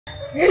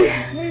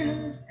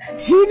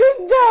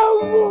Sinundaw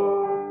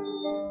mo.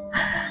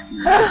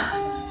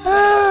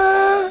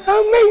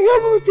 Ang may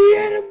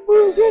kabutihan ng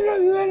puso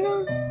ng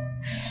gano'n.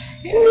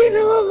 Hindi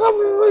naman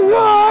kami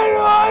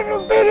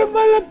mag-ano-ano, pero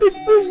malapit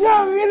po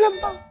sa akin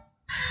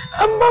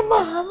ang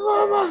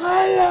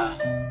mamahala.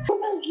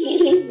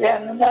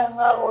 Nag-iisang lang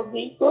ako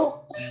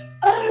dito.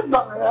 Ano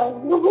bang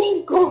gagawin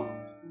ko?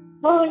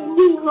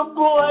 Hindi ko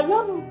po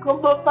alam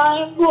kung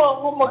paano po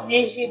ako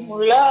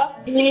magsisimula.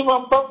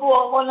 Iniwan pa po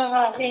ako ng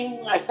aking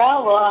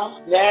asawa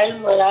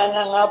dahil wala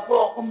na nga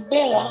po akong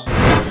pera.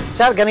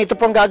 Sir, ganito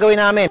po ang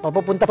gagawin namin.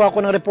 Papupunta po ako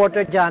ng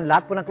reporter dyan,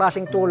 lahat po ng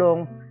klaseng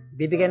tulong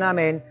bibigay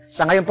namin.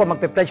 Sa ngayon po,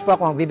 magpe-pledge po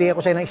ako, magbibigay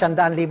ko sa inyo ng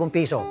 100,000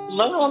 piso.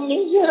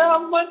 Maraming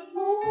salamat po.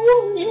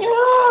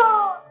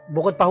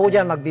 Bukod pa ho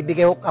dyan,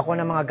 magbibigay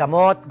ako ng mga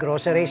gamot,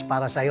 groceries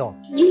para sa'yo.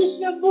 Diyos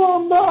na po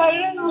ang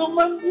bahala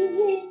naman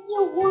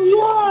niyo,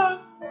 kuya.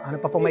 Ano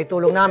pa po may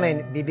tulong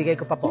namin, bibigay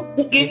ko pa po.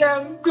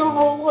 Ginamit ko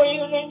po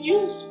kayo ng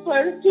Diyos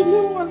para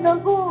tulungan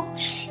ako.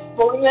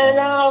 Huwag na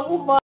lang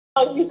ako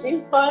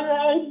magising para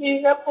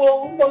hindi na po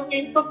ako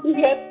maging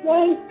pabigat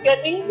dahil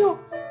kanino.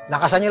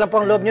 Lakasan nyo lang po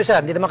ang loob nyo, sir.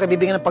 Hindi naman kayo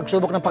bibigyan ng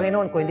pagsubok ng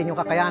Panginoon kung hindi nyo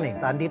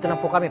kakayanin. Andito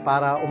lang po kami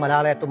para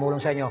umalalay at tumulong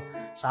sa inyo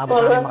sa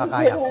abot namin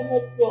makakaya.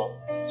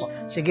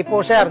 Sige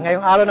po, sir.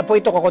 Ngayong araw na po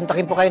ito,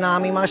 kukontakin po kayo ng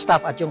aming mga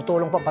staff at yung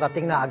tulong po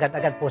parating na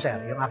agad-agad po, sir.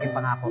 Yung aking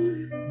pangako.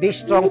 Be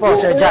strong po,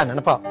 Sir John. Ano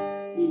po?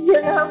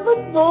 Salamat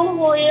po,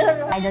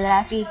 kuya. Idol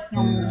Rafi,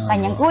 yung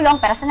kanyang tulong,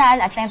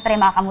 personal, at syempre,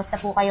 makamusta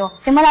po kayo.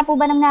 Simula po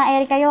ba nang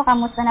na-air kayo?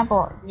 Kamusta na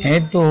po?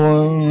 Ito,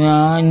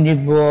 na hindi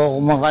po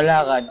ako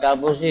makalakad.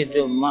 Tapos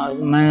ito,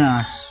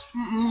 manas.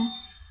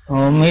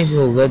 May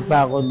sugat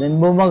pa ako doon.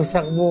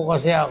 Bumagsak po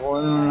kasi ako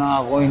nung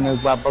ako yung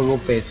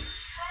nagpapagupit.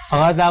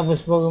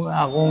 Pagkatapos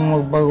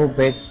akong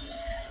magpagupit,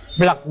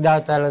 black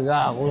daw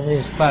talaga ako sa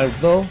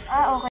espalto.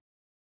 Okay.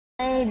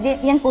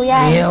 Yan po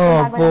yan.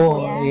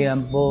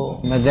 Yan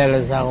po.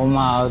 Madalas ako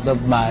ma-out of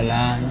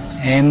balance.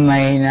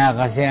 Mahina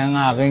kasi ang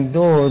aking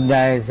tuhod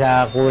dahil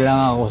sa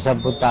kulang ako sa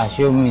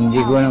potassium.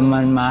 Hindi ko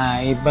naman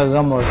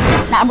maipagamot.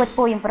 Naabot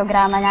po yung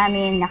programa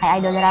namin na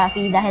kay Idol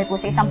Rafi dahil po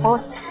sa isang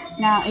post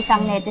ng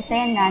isang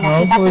netizen na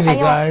nakita po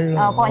kayo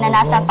na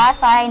nasa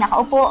Pasay,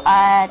 nakaupo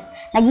at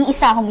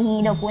nag-iisa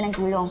humihingi daw po ng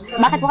tulong.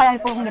 Bakit po kayo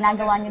po yung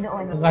ginagawa niyo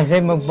doon?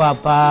 Kasi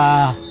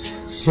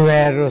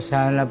magpapaswero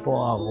sana po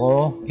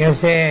ako.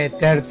 Kasi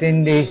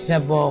 13 days na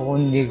po ako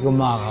hindi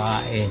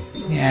kumakain.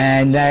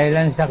 Dahil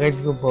ang sakit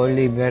ko po,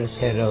 liver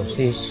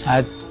cirrhosis.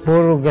 At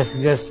puro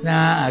gasgas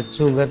na at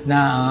sugat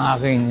na ang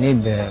aking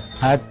liver.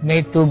 At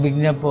may tubig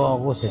na po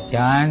ako sa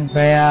tiyan.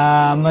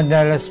 Kaya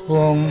madalas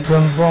pong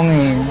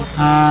sumpongin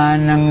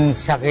ng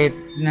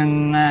sakit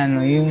ng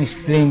yung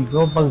spleen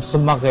ko pag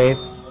sumakit.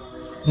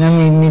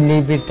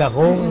 Namimilipit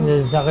ako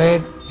sa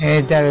sakit.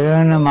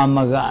 Talagang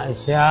namamaga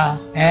siya.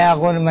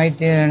 Ako na may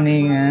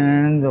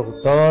tinaningan ng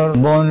doktor.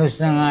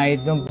 Bonus na nga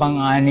itong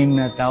pang-6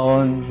 na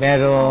taon.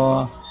 Pero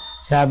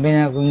sabi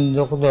na kong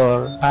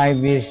doktor, 5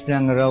 years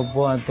lang raw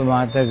po ang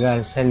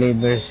tumatagal sa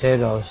liver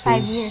cirrhosis.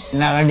 5 years.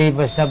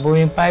 Nakalipas na po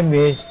yung 5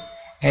 years.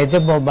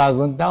 Ito po,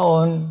 bagong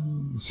taon,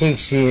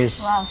 6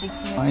 years. Wow,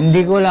 6 years.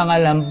 Hindi ko lang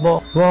alam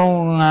po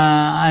kung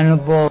ano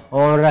po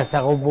oras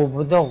ako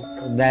puputok.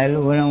 Dahil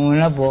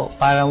unang-una po,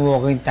 parang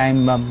walking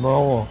time bomb po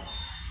ako.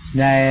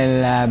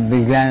 Dahil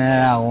bigla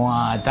na lang akong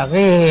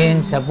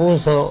atakihin sa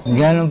puso.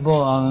 Ganun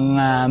po ang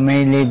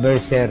may liver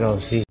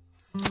cirrhosis.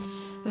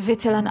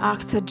 Veteran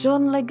actor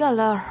John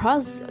Regala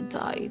has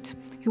died.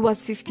 He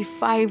was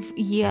 55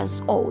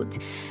 years old.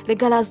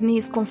 Regala's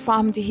niece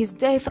confirmed his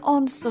death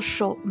on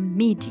social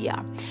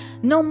media.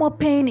 No more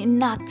pain in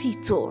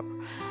Tito.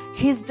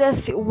 His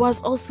death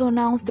was also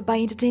announced by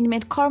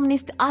entertainment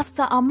columnist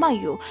Aster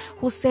Amoyo,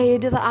 who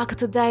said the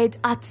actor died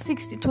at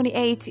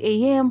 6:28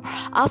 a.m.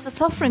 after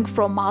suffering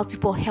from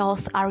multiple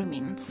health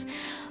ailments.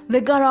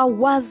 Regala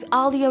was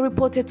earlier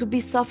reported to be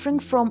suffering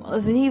from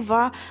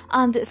liver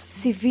and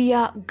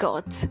severe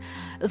gout.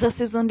 The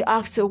seasoned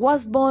actor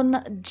was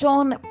born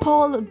John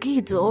Paul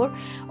Guido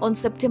on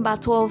September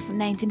 12,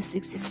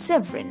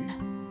 1967.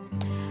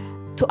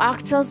 To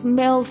actors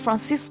Mel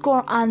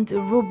Francisco and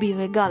Ruby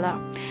Regala.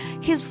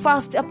 He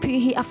first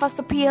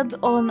appeared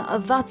on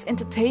That's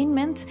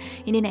Entertainment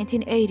in the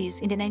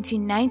 1980s. In the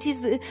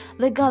 1990s,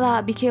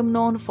 Regala became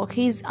known for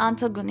his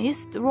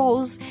antagonist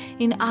roles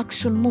in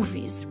action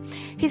movies.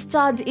 He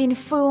starred in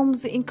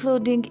films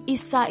including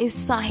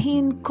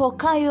Isa-Isahin Ko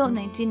Kayo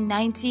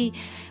 1990,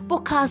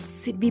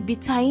 Bukas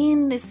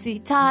Bibitayin,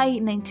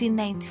 Itay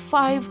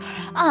 1995,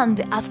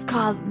 and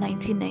Askal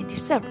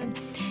 1997.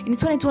 In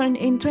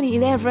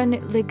 2011,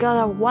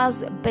 Regala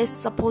was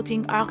Best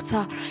Supporting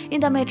Actor in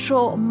the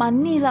Metro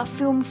Manila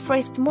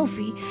Filmfest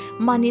movie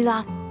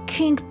Manila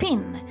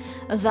Kingpin,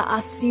 the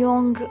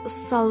Asiong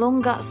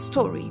Salonga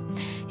story.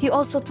 He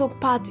also took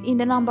part in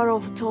a number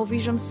of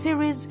television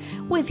series,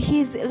 with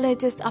his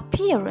latest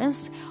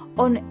appearance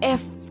on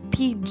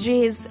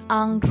FPJ's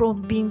Ang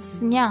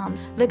Probinsyan.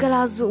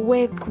 Regala's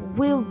work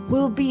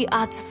will be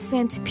at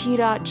St.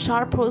 Peter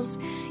Chapels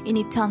in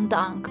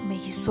Itandang. May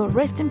his soul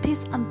rest in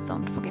peace, and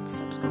don't forget to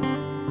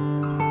subscribe.